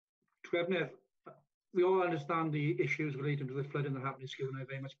Trevor, we all understand the issues relating to the flooding that happened in school, and I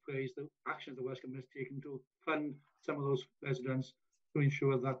very much praise the actions the Welsh Government has taken to fund some of those residents to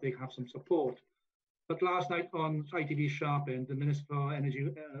ensure that they have some support. But last night on ITV Sharp End, the Minister for Energy,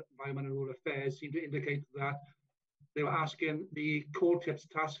 Environment and Rural Affairs seemed to indicate that they were asking the Coal Tips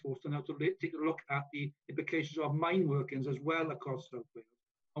Task Force to now to take a look at the implications of mine workings as well across South Wales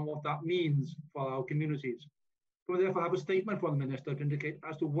and what that means for our communities. So we therefore have a statement from the Minister to indicate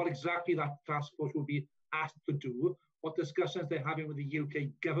as to what exactly that task force will be asked to do, what discussions they're having with the UK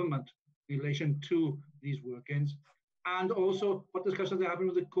government in relation to these workings, and also what discussions they're having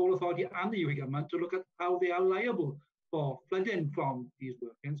with the Coal Authority and the UK government to look at how they are liable for flooding from these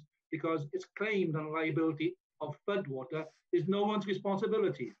workings, because it's claimed on liability of floodwater is no one's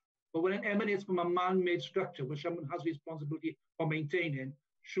responsibility. But when it emanates from a man-made structure, which someone has responsibility for maintaining,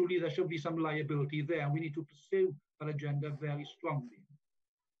 surely there should be some liability there. We need to pursue that agenda very strongly.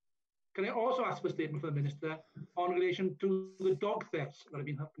 Can I also ask for a statement from the Minister on relation to the dog thefts that have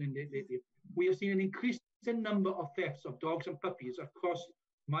been happening lately? We have seen an increasing number of thefts of dogs and puppies across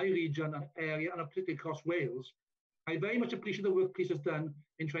my region and area, and particularly across Wales. I very much appreciate the work police has done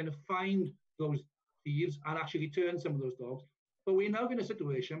in trying to find those thieves and actually return some of those dogs. But we're now in a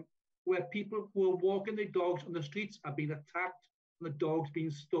situation where people who are walking their dogs on the streets are being attacked and the dogs being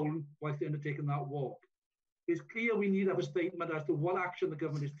stolen whilst they're undertaking that walk. It's clear we need to have a statement as to what action the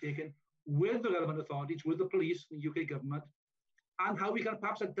government is taking with the relevant authorities, with the police and the UK government, and how we can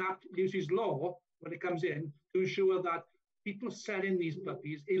perhaps adapt Lucy's law when it comes in to ensure that people selling these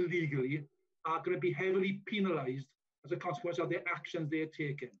puppies illegally are going to be heavily penalised as a consequence of their actions they're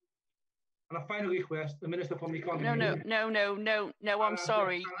taking. And a final request, the Minister for the Economy. No, I'm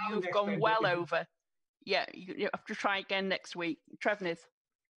sorry. You've gone well over. Yeah, you have to try again next week. Trefnydd.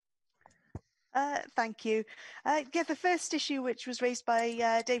 Thank you. Yeah, the first issue which was raised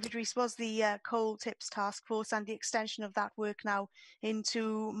by David Rees was the Coal Tips Task Force and the extension of that work now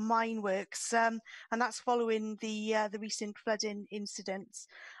into mine works, and that's following the recent flooding incidents.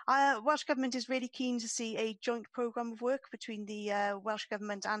 Welsh Government is really keen to see a joint programme of work between the Welsh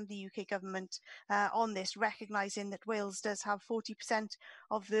Government and the UK Government on this, recognising that Wales does have 40%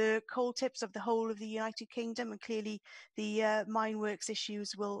 of the coal tips of the whole of the United Kingdom, and clearly the mine works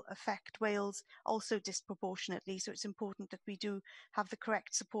issues will affect Wales also disproportionately, so it's important that we do have the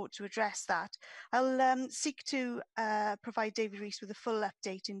correct support to address that. I'll seek to provide David Rees with a full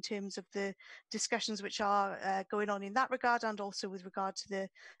update in terms of the discussions which are going on in that regard, and also with regard to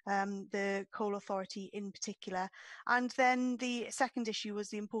the Coal Authority in particular. And then the second issue was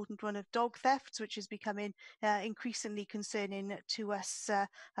the important one of dog thefts, which is becoming increasingly concerning to us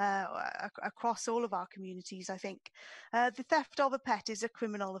across all of our communities, I think. The theft of a pet is a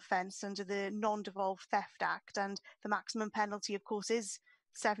criminal offence under the Non-Devolved Theft Act, and the maximum penalty, of course, is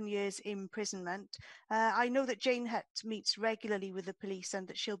 7 years imprisonment. I know that Jane Hutt meets regularly with the police and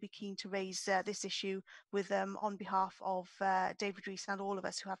that she'll be keen to raise this issue with them on behalf of David Rees and all of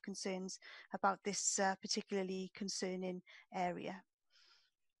us who have concerns about this particularly concerning area.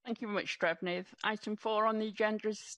 Thank you very much, Trefnydd. Item 4 on the agenda is